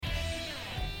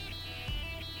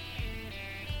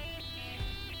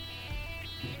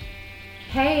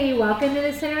Hey, welcome to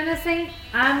the Center and the Saint.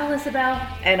 I'm Melissa Bell.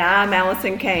 And I'm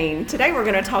Allison Kane. Today we're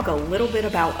going to talk a little bit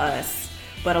about us,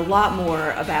 but a lot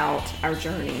more about our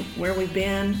journey, where we've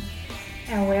been,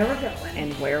 And where we're going.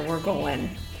 and where we're going.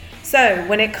 So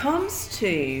when it comes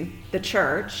to the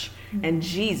church and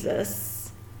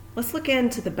Jesus, let's look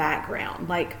into the background.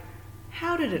 Like,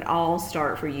 how did it all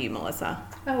start for you, Melissa?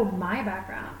 Oh, my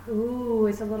background. Ooh,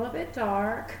 it's a little bit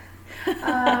dark.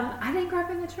 I didn't grow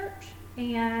up in the church,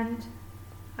 and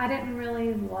I didn't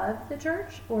really love the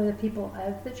church or the people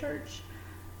of the church.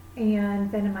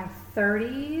 And then in my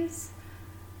 30s,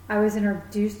 I was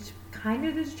introduced kind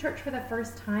of to church for the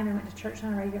first time. I went to church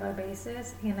on a regular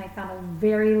basis, and I found a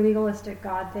very legalistic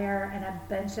God there and a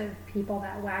bunch of people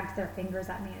that wagged their fingers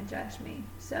at me and judged me.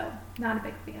 So, not a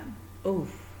big fan.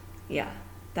 Oof, yeah,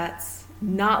 that's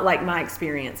not like my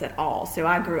experience at all. So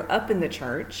I grew up in the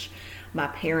church. My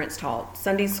parents taught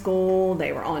Sunday school.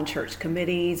 They were on church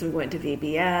committees. We went to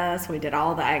VBS. We did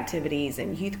all the activities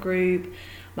in youth group.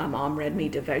 My mom read me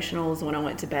devotionals when I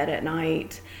went to bed at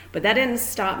night. But that didn't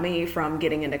stop me from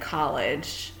getting into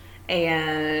college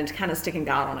and kind of sticking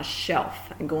God on a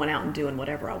shelf and going out and doing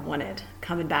whatever I wanted,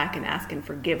 coming back and asking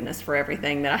forgiveness for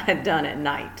everything that I had done at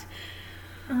night.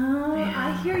 Oh, Yeah.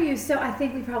 I hear you. So I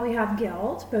think we probably have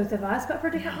guilt, both of us, but for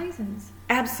different reasons.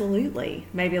 Absolutely.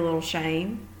 Maybe a little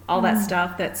shame. All that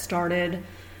stuff that started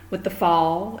with the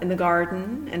fall in the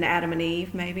garden and Adam and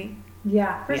Eve, maybe.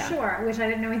 Yeah, for Yeah. sure, which I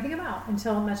didn't know anything about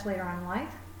until much later on in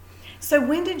life. So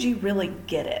when did you really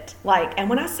get it? Like, and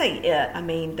when I say it, I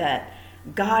mean that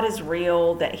God is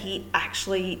real, that He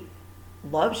actually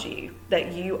loves you,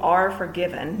 that you are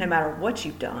forgiven no matter what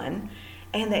you've done,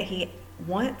 and that He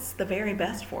wants the very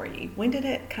best for you. When did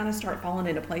it kind of start falling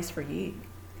into place for you?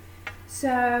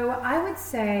 So I would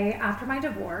say after my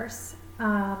divorce,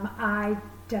 I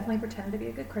definitely pretended to be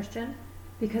a good Christian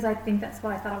because I think that's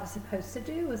what I thought I was supposed to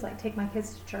do, was like take my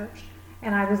kids to church.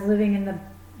 And I was living in the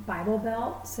Bible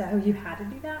Belt, so you had to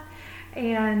do that.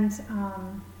 And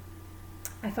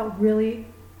I felt really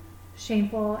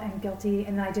shameful and guilty,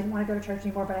 and I didn't want to go to church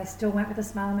anymore, but I still went with a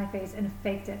smile on my face and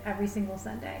faked it every single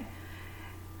Sunday.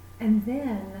 And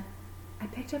then I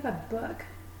picked up a book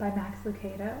by Max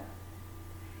Lucado,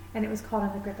 and it was called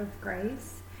In the Grip of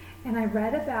Grace. And I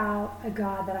read about a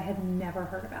God that I had never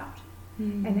heard about.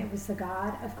 And it was the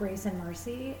God of grace and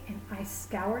mercy. And I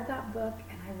scoured that book,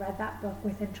 and I read that book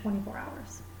within 24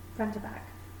 hours, front to back.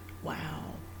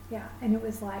 Wow. Yeah, and it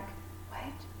was like,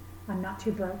 what? I'm not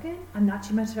too broken? I'm not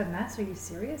too much of a mess? Are you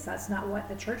serious? That's not what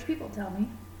the church people tell me.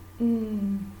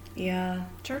 Yeah,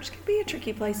 church can be a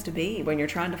tricky place to be when you're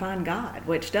trying to find God,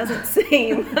 which doesn't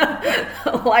seem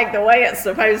like the way it's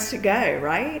supposed to go,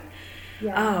 right?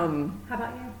 Yeah. How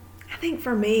about you? I think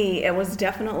for me, it was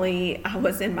definitely, I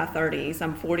was in my 30s.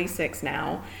 I'm 46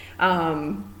 now,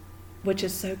 which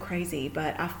is so crazy.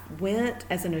 But I went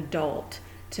as an adult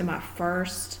to my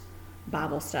first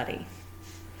Bible study.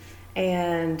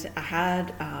 And I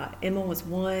had, Emma was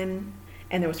one,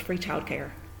 and there was free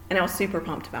childcare. And I was super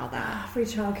pumped about that. Free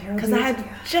childcare. Because I had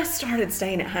just started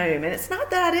staying at home. And it's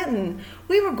not that I didn't,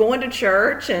 we were going to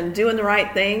church and doing the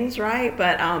right things, right?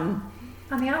 But on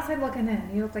the outside looking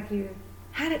in, you look like you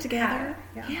had it together.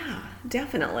 Yeah.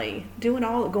 Definitely.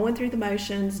 Going through the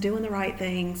motions, doing the right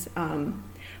things.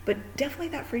 But definitely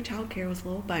that free childcare was a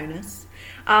little bonus.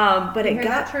 But it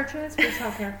got churches, free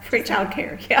childcare. free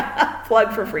childcare, yeah.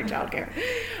 Plug for free childcare.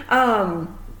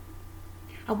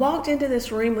 I walked into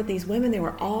this room with these women. They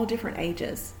were all different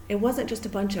ages. It wasn't just a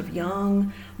bunch of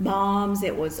young moms.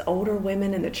 It was older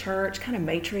women in the church, kind of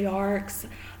matriarchs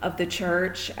of the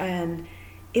church. And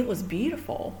it was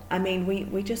beautiful. I mean,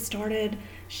 we just started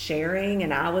sharing,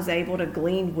 and I was able to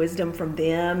glean wisdom from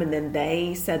them. And then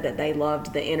they said that they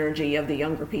loved the energy of the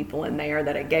younger people in there,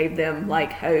 that it gave them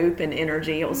like hope and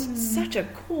energy. It was such a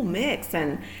cool mix.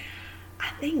 And I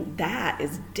think that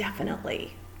is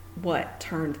definitely what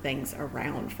turned things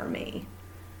around for me.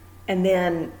 And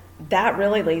then that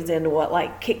really leads into what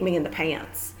like kicked me in the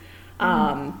pants.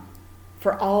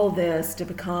 For all this to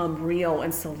become real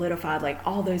and solidified, like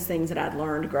all those things that I'd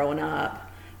learned growing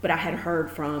up, but I had heard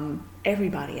from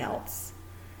everybody else.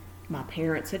 My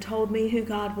parents had told me who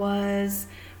God was,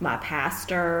 my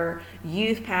pastor,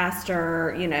 youth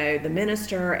pastor, the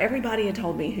minister, everybody had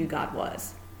told me who God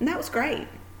was. And that was great.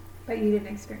 But you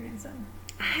didn't experience them.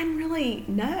 I hadn't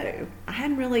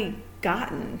really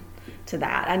gotten to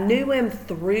that. I knew him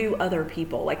through other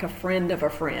people, like a friend of a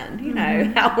friend.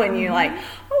 How when you're like,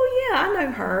 oh yeah, I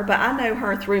know her, but I know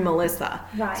her through Melissa.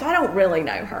 Right. So I don't really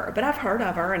know her, but I've heard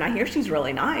of her and I hear she's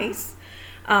really nice.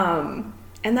 And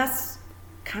that's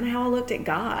kind of how I looked at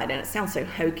God. And it sounds so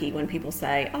hokey when people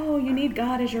say, oh, you need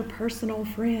God as your personal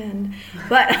friend.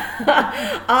 But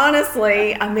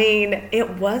honestly, I mean, it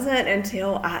wasn't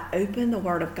until I opened the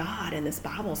Word of God in this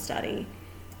Bible study,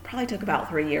 probably took about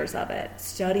 3 years of it,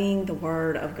 studying the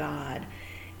Word of God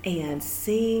and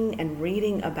seeing and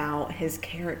reading about his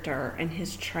character and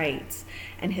his traits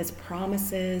and his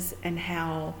promises and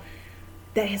how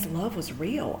that his love was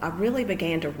real. I really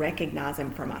began to recognize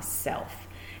him for myself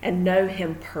and know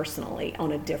him personally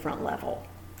on a different level.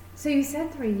 So you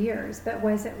said 3 years, but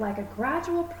was it like a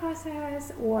gradual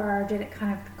process, or did it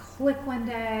kind of click one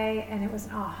day and it was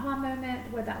an aha moment?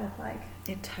 What did that look like?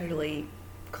 It totally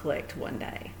clicked one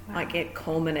day. Wow. Like it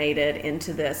culminated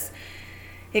into this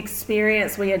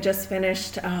experience. We had just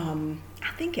finished,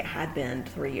 I think it had been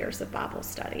 3 years of Bible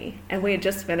study. And we had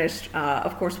just finished,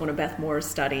 of course, one of Beth Moore's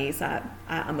studies.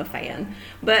 I'm a fan.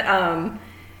 But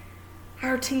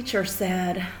our teacher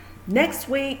said, next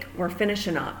week we're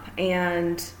finishing up.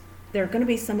 And there are going to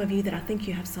be some of you that I think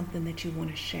you have something that you want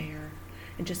to share.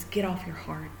 And just get off your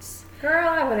hearts. Girl,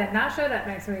 I would have not showed up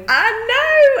next week.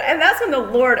 I know. And that's when the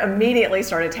Lord immediately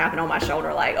started tapping on my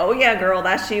shoulder like, oh yeah, girl,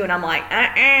 that's you. And I'm like,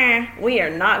 we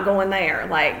are not going there.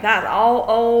 Like, that's all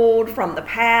old from the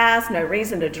past. No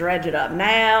reason to dredge it up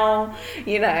now.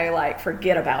 You know, like,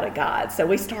 forget about it, God. So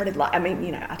we started like, I mean,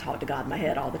 you know, I talk to God in my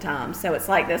head all the time. So it's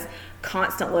like this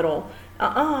constant little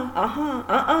like I'm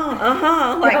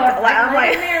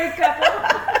like a married couple.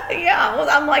 yeah, well,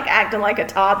 I'm like acting like a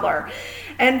toddler.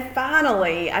 And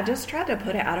finally, I just tried to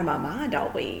put it out of my mind all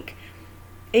week,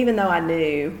 even though I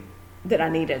knew that I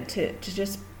needed to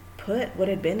just put what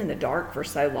had been in the dark for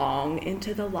so long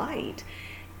into the light.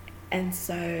 And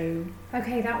so...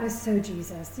 Okay, that was so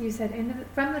Jesus. You said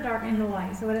from the dark into the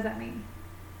light. So what does that mean?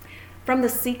 From the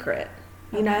secret,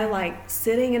 you know, like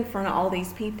sitting in front of all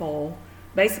these people,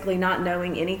 basically not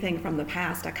knowing anything from the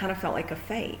past, I kind of felt like a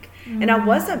fake. Mm-hmm. And I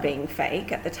wasn't being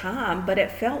fake at the time, but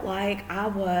it felt like I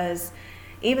was...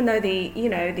 Even though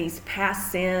these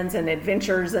past sins and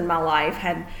adventures in my life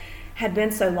had been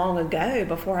so long ago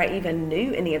before I even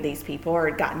knew any of these people or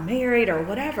had gotten married or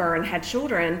whatever and had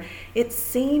children, it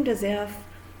seemed as if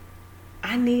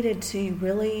I needed to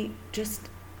really just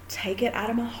take it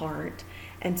out of my heart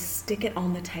and stick it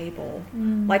on the table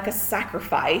like a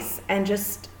sacrifice. And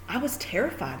I was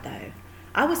terrified though.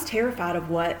 I was terrified of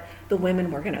what the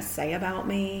women were going to say about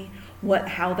me,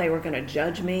 how they were going to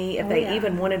judge me, if they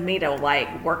even wanted me to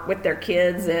like work with their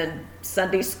kids in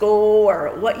Sunday school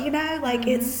or what, you know, like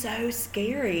it's so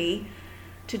scary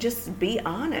to just be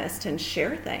honest and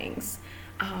share things.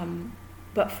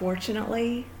 But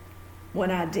fortunately,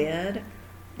 when I did,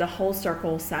 the whole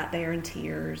circle sat there in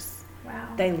tears.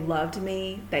 Wow. They loved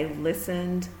me. They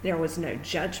listened. There was no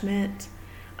judgment.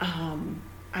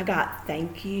 I got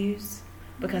thank yous.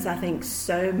 Because I think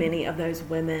so many of those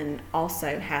women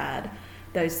also had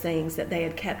those things that they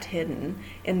had kept hidden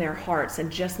in their hearts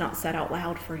and just not said out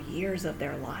loud for years of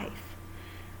their life.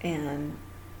 And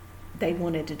they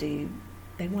wanted to do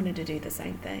the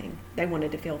same thing. They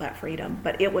wanted to feel that freedom.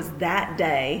 But it was that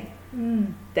day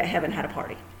that heaven had a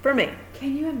party for me.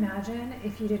 Can you imagine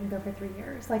if you didn't go for 3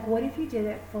 years? Like, what if you did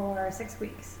it for 6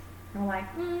 weeks? And we're like,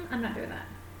 I'm not doing that.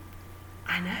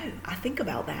 I know. I think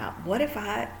about that. What if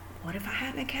I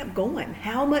hadn't kept going?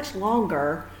 How much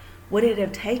longer would it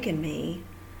have taken me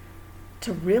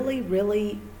to really,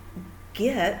 really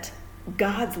get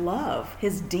God's love,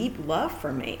 his deep love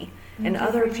for me and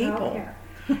other people?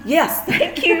 Yes,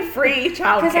 thank you, free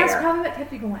childcare. Because that's probably what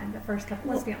kept you going the first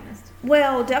couple, let's be honest.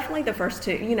 Well, definitely the first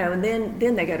two, you know, and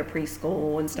then they go to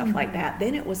preschool and stuff like that.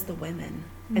 Then it was the women,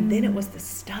 and then it was the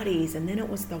studies, and then it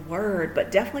was the word,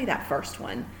 but definitely that first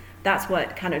one. That's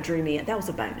what kind of drew me in. That was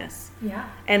a bonus. Yeah.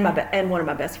 And one of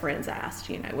my best friends asked,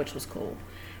 you know, which was cool,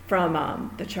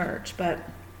 from the church. But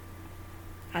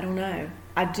I don't know.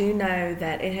 I do know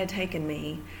that it had taken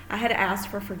me. I had asked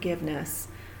for forgiveness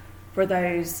for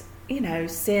those, you know,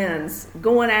 sins,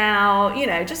 going out, you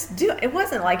know, it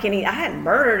wasn't like I hadn't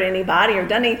murdered anybody or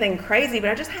done anything crazy,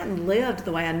 but I just hadn't lived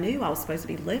the way I knew I was supposed to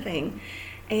be living.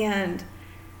 And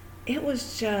it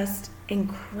was just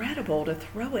incredible to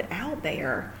throw it out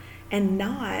there. And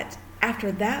not,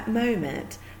 after that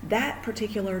moment, that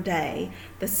particular day,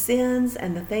 the sins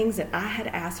and the things that I had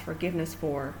asked forgiveness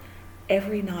for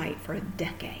every night for a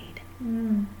decade.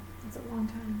 It's a long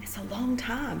time. It's a long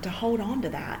time to hold on to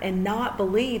that and not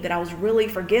believe that I was really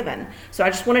forgiven. So I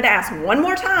just wanted to ask one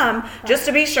more time, just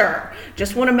to be sure.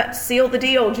 Just want to seal the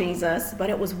deal, Jesus. But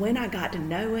it was when I got to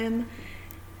know him,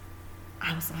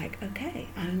 I was like, okay,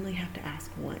 I only have to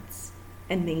ask once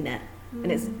and mean it. And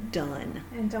it's done.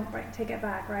 And don't take it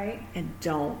back, right? And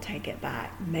don't take it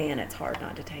back. Man, it's hard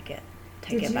not to take it.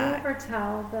 take Did it you back. ever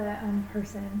tell the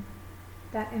person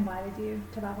that invited you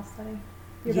to Bible study?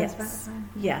 Your best friend at the time?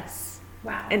 Yes.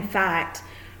 Wow. In fact,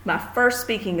 my first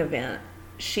speaking event,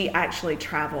 she actually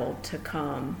traveled to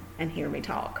come and hear me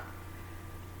talk.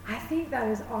 I think that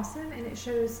is awesome, and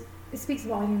it speaks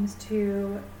volumes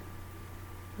to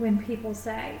when people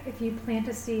say, if you plant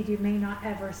a seed, you may not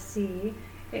ever see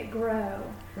it grow,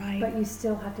 Right. but you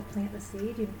still have to plant the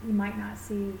seed. You might not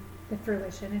see the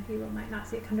fruition, if you will, might not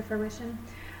see it come to fruition,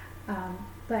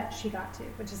 but she got to,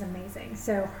 which is amazing.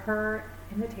 So her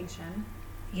invitation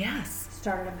Yes.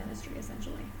 started a ministry,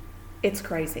 essentially. It's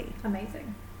crazy.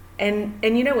 Amazing. And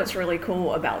you know what's really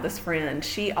cool about this friend?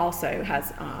 She also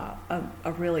has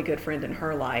a really good friend in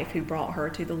her life who brought her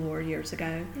to the Lord years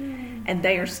ago. And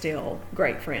they are still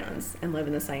great friends and live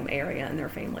in the same area, and their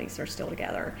families are still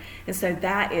together. And so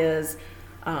that is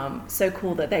so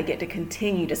cool that they get to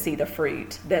continue to see the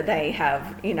fruit that they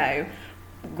have,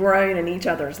 grown in each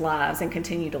other's lives and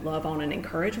continue to love on and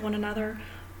encourage one another.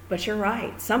 But you're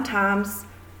right. Sometimes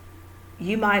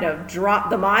you might have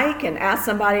dropped the mic and asked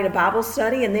somebody to Bible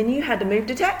study, and then you had to move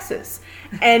to Texas.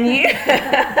 And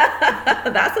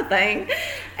that's a thing.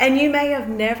 And you may have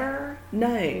never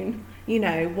known,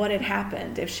 what had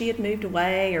happened. If she had moved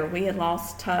away or we had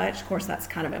lost touch, of course, that's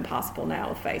kind of impossible now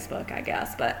with Facebook, I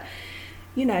guess. But,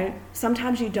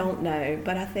 sometimes you don't know.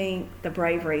 But I think the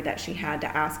bravery that she had to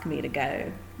ask me to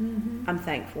go, I'm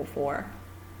thankful for.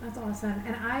 That's awesome.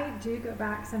 And I do go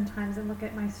back sometimes and look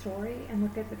at my story and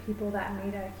look at the people that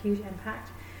made a huge impact.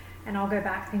 And I'll go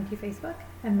back, thank you, Facebook,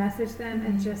 and message them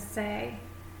and just say,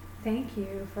 thank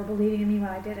you for believing in me when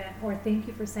I didn't, or thank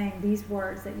you for saying these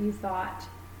words that you thought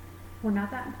were not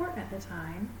that important at the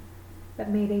time, but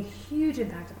made a huge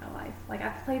impact in my life. Like, I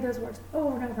play those words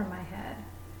over and over in my head.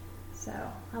 So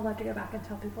I love to go back and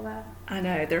tell people that. I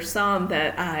know. There's some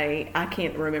that I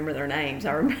can't remember their names.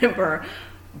 I remember,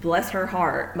 bless her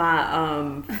heart,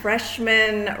 my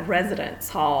freshman residence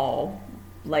hall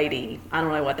lady. I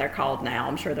don't know what they're called now.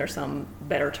 I'm sure there's some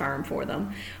better term for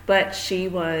them. But she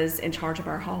was in charge of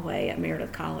our hallway at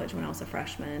Meredith College when I was a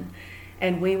freshman.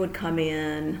 And we would come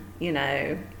in,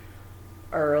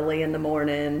 early in the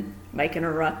morning, making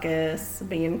a ruckus,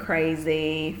 being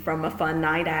crazy from a fun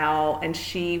night out. And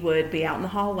she would be out in the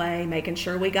hallway making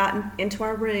sure we got into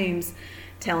our rooms,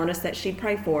 telling us that she'd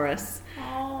pray for us.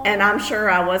 Aww. And I'm sure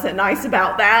I wasn't nice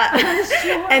about that.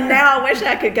 Sure. And now I wish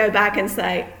I could go back and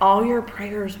say, all your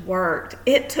prayers worked.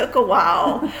 It took a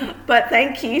while, but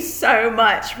thank you so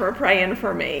much for praying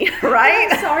for me, right?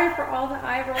 I'm sorry for all the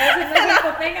eye rolls and the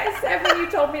hateful thing I said when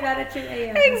you told me that at 2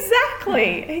 a.m.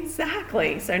 Exactly.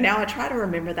 So now I try to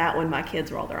remember that when my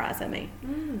kids roll their eyes at me.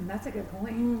 That's a good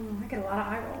point. I get a lot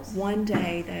of eye rolls. One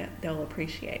day they'll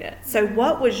appreciate it. So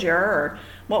what was your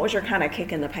kind of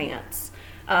kick in the pants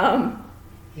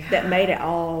that made it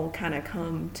all kind of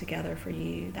come together for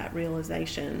you, that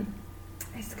realization?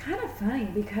 It's kind of funny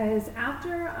because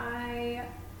after I,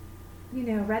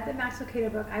 read the Max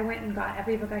Lucado book, I went and got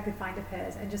every book I could find of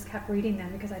his and just kept reading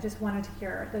them because I just wanted to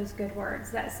hear those good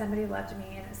words that somebody loved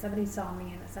me and that somebody saw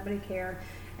me and that somebody cared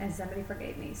and somebody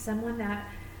forgave me. Someone that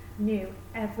knew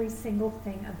every single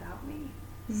thing about me,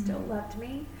 still loved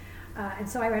me. And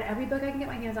so I read every book I can get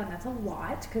my hands on. That's a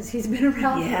lot because he's been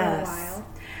around for a while.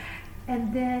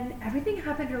 And then everything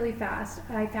happened really fast.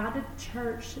 I found a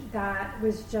church that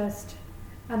was just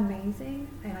amazing,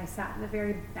 and I sat in the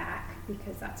very back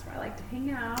because that's where I like to hang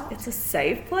out. It's a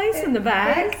safe place in the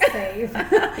back. It's safe.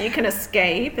 You can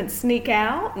escape and sneak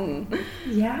out.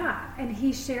 Yeah, and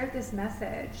he shared this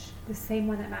message, the same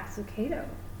one that Max Lucado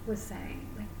was saying.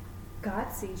 Like,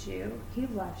 God sees you, He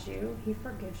loves you, He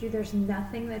forgives you. There's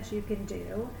nothing that you can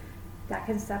do that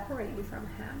can separate you from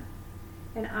Him.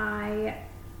 And I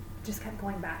just kept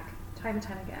going back time and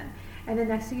time again. And the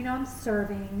next thing you know, I'm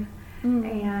serving.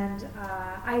 And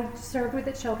I served with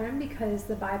the children because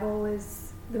the Bible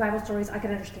stories I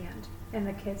could understand in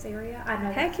the kids area. I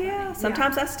know. Heck yeah.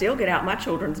 Sometimes I still get out my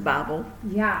children's Bible.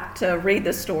 Yeah. To read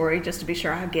the story just to be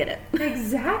sure I get it.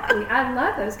 Exactly. I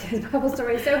love those kids' Bible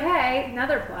stories. So hey,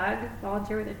 another plug,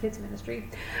 volunteer with their kids ministry.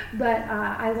 But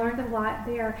I learned a lot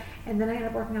there. And then I ended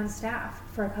up working on staff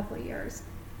for a couple of years.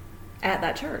 At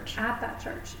that church.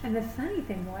 And the funny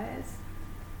thing was,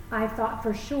 I thought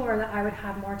for sure that I would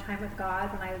have more time with God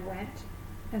when I went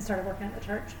and started working at the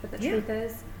church. But the truth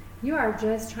is, you are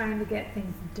just trying to get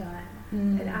things done.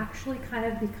 It actually kind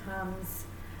of becomes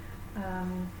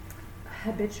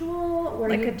habitual.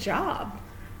 Like a job.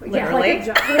 Yeah, literally. like a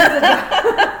job. It is a job.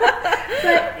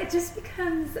 But it just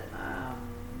becomes, I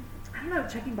don't know,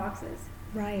 checking boxes.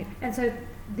 Right. And so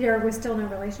there was still no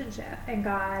relationship. And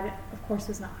God, of course,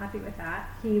 was not happy with that.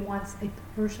 He wants a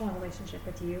personal relationship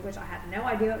with you, which I had no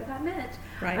idea what that meant.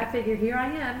 Right. I figured here I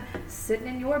am, sitting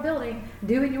in your building,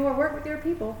 doing your work with your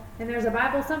people. And there's a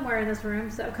Bible somewhere in this room,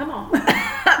 so come on.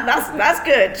 That's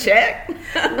good. Check.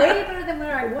 Way better than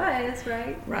where I was,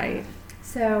 right? Right.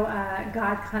 So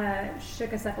God kind of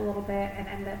shook us up a little bit and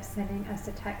ended up sending us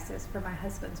to Texas for my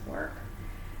husband's work.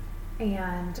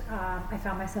 And I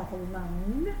found myself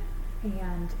alone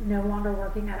and no longer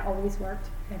working. I'd always worked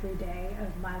every day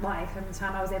of my life from the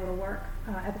time I was able to work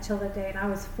up until the day. And I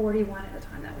was 41 at the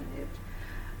time that we moved.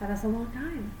 And that's a long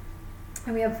time.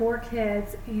 And we have 4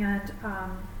 kids. And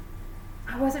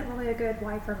I wasn't really a good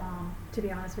wife or mom, to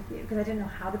be honest with you, because I didn't know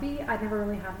how to be. I never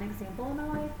really had an example in my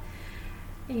life.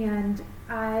 And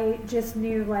I just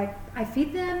knew, like, I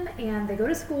feed them and they go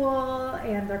to school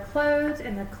and they're clothed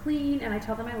and they're clean and I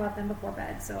tell them I love them before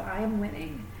bed. So I am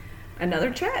winning.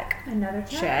 Another check. Another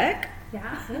check. Check.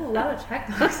 Yeah, ooh, a lot of check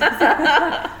boxes.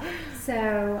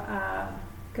 So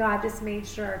God just made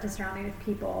sure to surround me with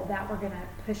people that were going to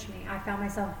push me. I found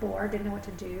myself bored, didn't know what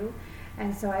to do.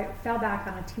 And so I fell back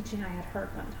on a teaching I had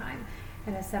heard one time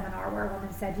in a seminar where a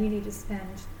woman said, you need to spend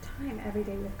time every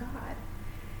day with God.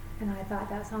 And I thought,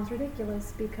 that sounds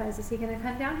ridiculous, because is he going to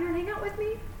come down here and hang out with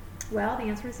me? Well, the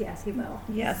answer is yes, he will.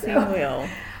 Yes, So he will.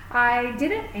 I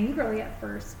did it angrily at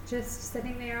first, just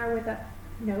sitting there with a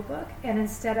notebook, and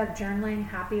instead of journaling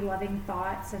happy, loving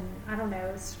thoughts and, I don't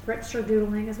know, scripture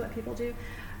doodling is what people do,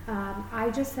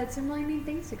 I just said some really mean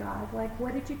things to God, like,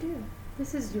 what did you do?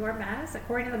 This is your mess.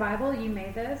 According to the Bible, you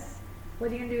made this.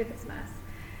 What are you going to do with this mess?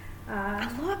 I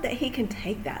love that he can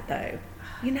take that, though.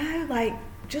 You know, like,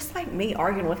 just like me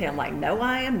arguing with him, like, no,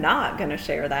 I am not going to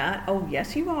share that. Oh,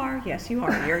 yes, you are. Yes, you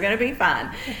are. You're going to be fine.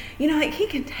 You know, like, he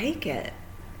can take it.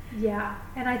 Yeah,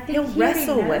 and I think He'll he already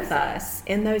wrestle knows with it. us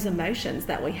in those emotions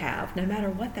that we have, no matter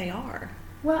what they are.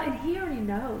 Well, and he already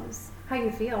knows how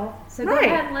you feel, so Right. go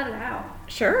ahead and let it out.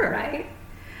 Sure. Right?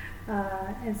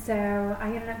 And so I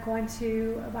ended up going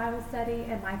to a Bible study,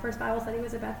 and my first Bible study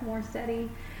was a Beth Moore study.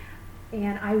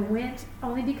 And I went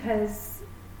only because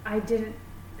I didn't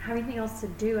have anything else to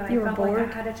do, and You I were felt bored?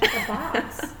 like I had to check a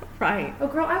box. Right. Oh,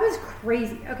 girl, I was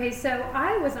crazy. Okay, so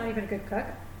I was not even a good cook.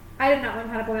 I did not learn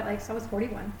how to boil eggs, so I was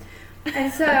 41.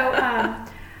 And so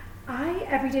I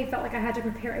every day felt like I had to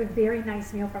prepare a very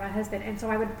nice meal for my husband. And so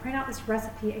I would print out this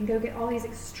recipe and go get all these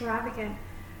extravagant,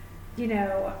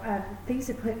 things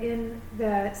to put in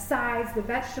the sides, the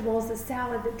vegetables, the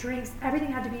salad, the drinks.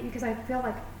 Everything had to be, because I feel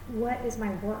like, what is my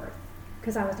worth?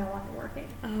 Because I was no longer working.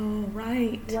 Oh,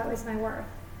 right. What was my worth?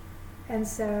 And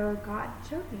so God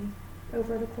showed me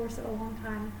over the course of a long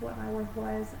time what my worth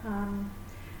was.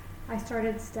 I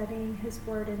started studying His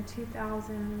Word in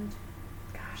 2000.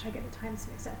 Gosh, I get the times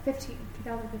mixed up.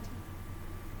 2015.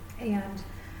 And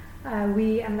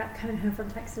we ended up coming home from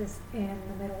Texas in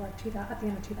the middle of at the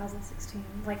end of 2016,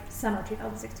 like summer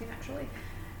 2016, actually.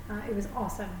 It was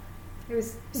awesome.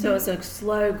 So it's a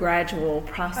slow, gradual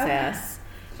process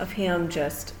of Him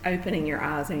just opening your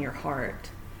eyes and your heart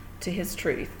to His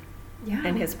truth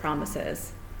and His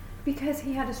promises. Because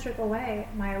He had to strip away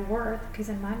my worth, because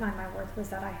in my mind, my worth was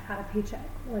that I had a paycheck,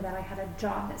 or that I had a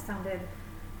job that sounded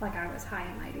like I was high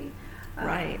and mighty.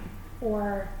 Right.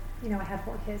 Or, I had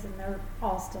 4 kids and they're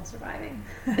all still surviving.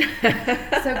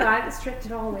 So God stripped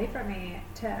it all away from me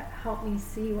to help me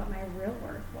see what my real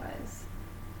worth was.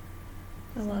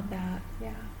 I love that.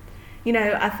 Yeah.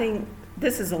 I think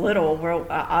this is a little,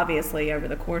 obviously over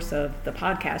the course of the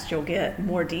podcast, you'll get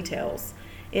more details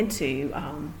into,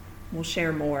 we'll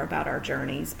share more about our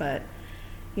journeys, but,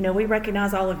 we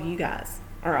recognize all of you guys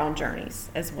are on journeys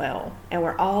as well, and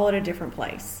we're all at a different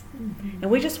place. Mm-hmm.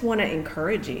 And we just want to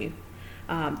encourage you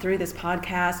through this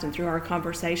podcast and through our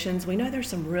conversations. We know there's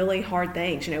some really hard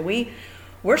things.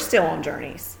 We're still on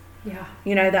journeys. Yeah.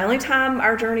 The only time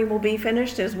our journey will be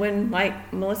finished is when,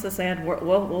 like Melissa said,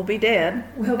 we'll be dead.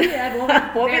 We'll be dead.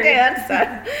 We'll be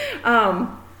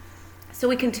dead. So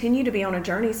we continue to be on a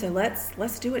journey. So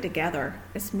let's do it together.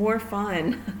 It's more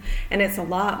fun, and it's a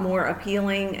lot more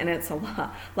appealing, and it's a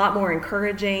lot more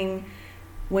encouraging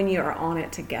when you are on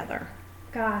it together.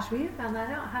 Gosh, we have found that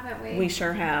out, haven't we? We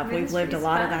sure have. We've lived a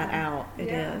lot of that out. It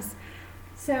is.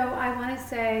 So I want to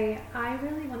say, I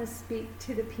really want to speak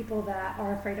to the people that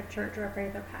are afraid of church or afraid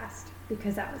of their past,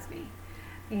 because that was me.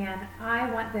 And I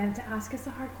want them to ask us the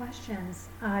hard questions.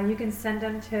 You can send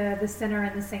them to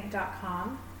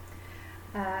thesinnerandthesaint.com.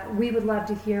 We would love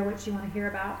to hear what you want to hear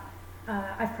about.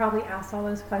 I've probably asked all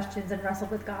those questions and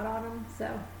wrestled with God on them.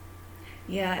 So,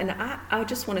 yeah, and I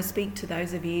just want to speak to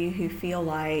those of you who feel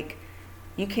like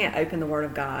you can't open the Word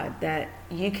of God, that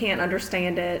you can't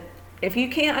understand it, If you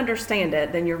can't understand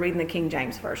it, then you're reading the King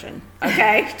James Version.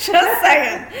 Okay? Just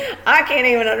saying. I can't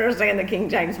even understand the King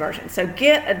James Version. So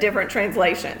get a different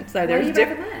translation. So there's what do you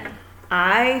recommend?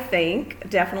 I think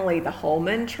definitely the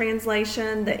Holman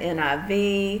translation, the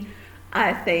NIV.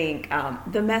 I think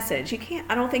the Message.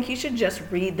 I don't think you should just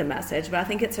read the Message, but I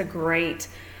think it's a great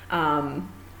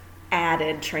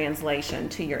added translation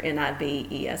to your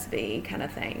NIV, ESV kind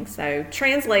of thing. So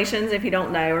translations, if you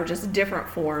don't know, are just different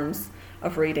forms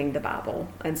of reading the Bible,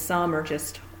 and some are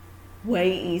just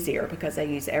way easier because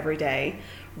they use everyday,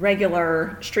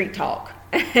 regular street talk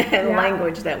and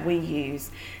language that we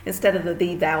use instead of the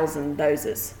thee, thous, and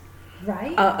thoses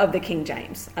of the King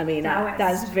James. I mean,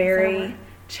 that's very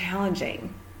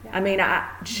challenging. Yeah. I mean,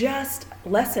 just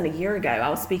less than a year ago, I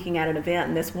was speaking at an event,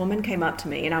 and this woman came up to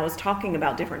me, and I was talking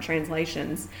about different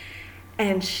translations,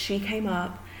 and she came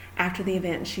up after the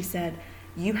event, and she said,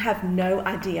 "You have no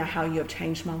idea how you have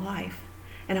changed my life."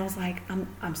 And I was like,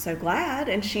 I'm so glad.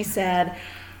 And she said,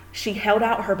 she held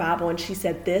out her Bible and she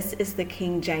said, "This is the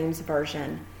King James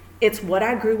Version. It's what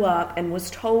I grew up and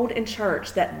was told in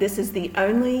church that this is the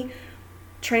only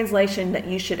translation that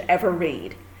you should ever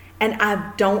read. And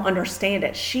I don't understand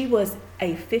it." She was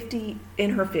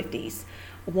in her 50s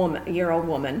year-old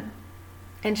woman.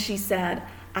 And she said,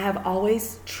 "I have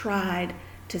always tried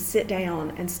to sit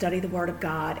down and study the Word of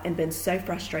God and been so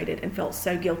frustrated and felt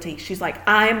so guilty." She's like,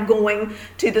 "I'm going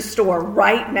to the store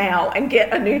right now and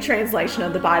get a new translation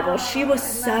of the Bible." She was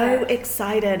so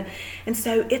excited. And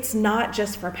so it's not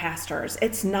just for pastors.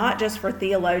 It's not just for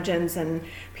theologians and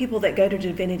people that go to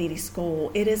divinity school.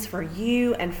 It is for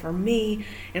you and for me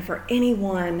and for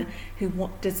anyone who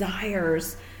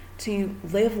desires to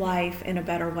live life in a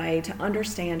better way, to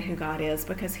understand who God is.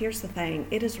 Because here's the thing,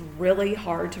 it is really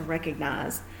hard to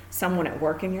recognize someone at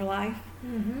work in your life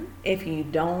if you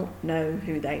don't know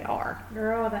who they are.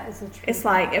 Girl, that is the truth. It's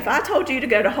like, if I told you to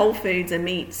go to Whole Foods and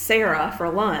meet Sarah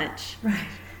for lunch, right,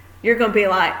 you're going to be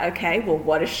like, okay, well,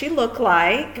 what does she look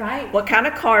like? Right. What kind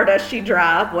of car does she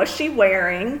drive? What's she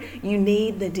wearing? You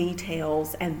need the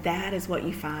details, and that is what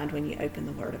you find when you open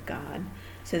the Word of God,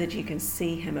 so that you can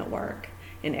see Him at work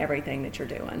in everything that you're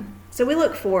doing. So we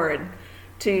look forward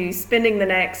to spending the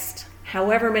next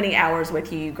however many hours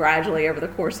with you gradually over the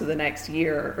course of the next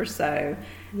year or so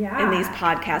in these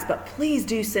podcasts. But please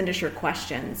do send us your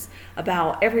questions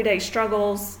about everyday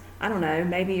struggles. I don't know,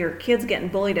 maybe your kid's getting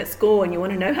bullied at school and you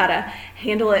want to know how to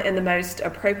handle it in the most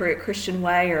appropriate Christian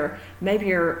way, or maybe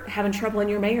you're having trouble in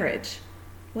your marriage.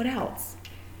 What else?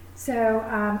 So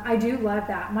I do love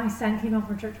that. My son came home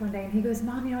from church one day and he goes,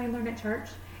 "Mom, I learned at church,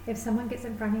 if someone gets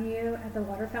in front of you at the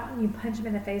water fountain, you punch them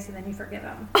in the face and then you forgive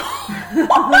them."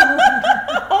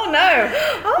 Oh, no.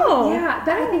 Oh. Yeah,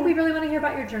 but I think we really want to hear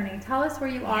about your journey. Tell us where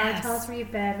you are. Yes. Tell us where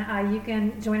you've been. You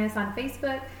can join us on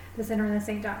Facebook,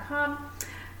 thecenterandthesaint.com.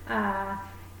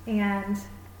 And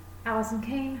Allison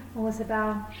Kane, Melissa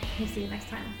Bell. We'll see you next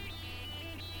time.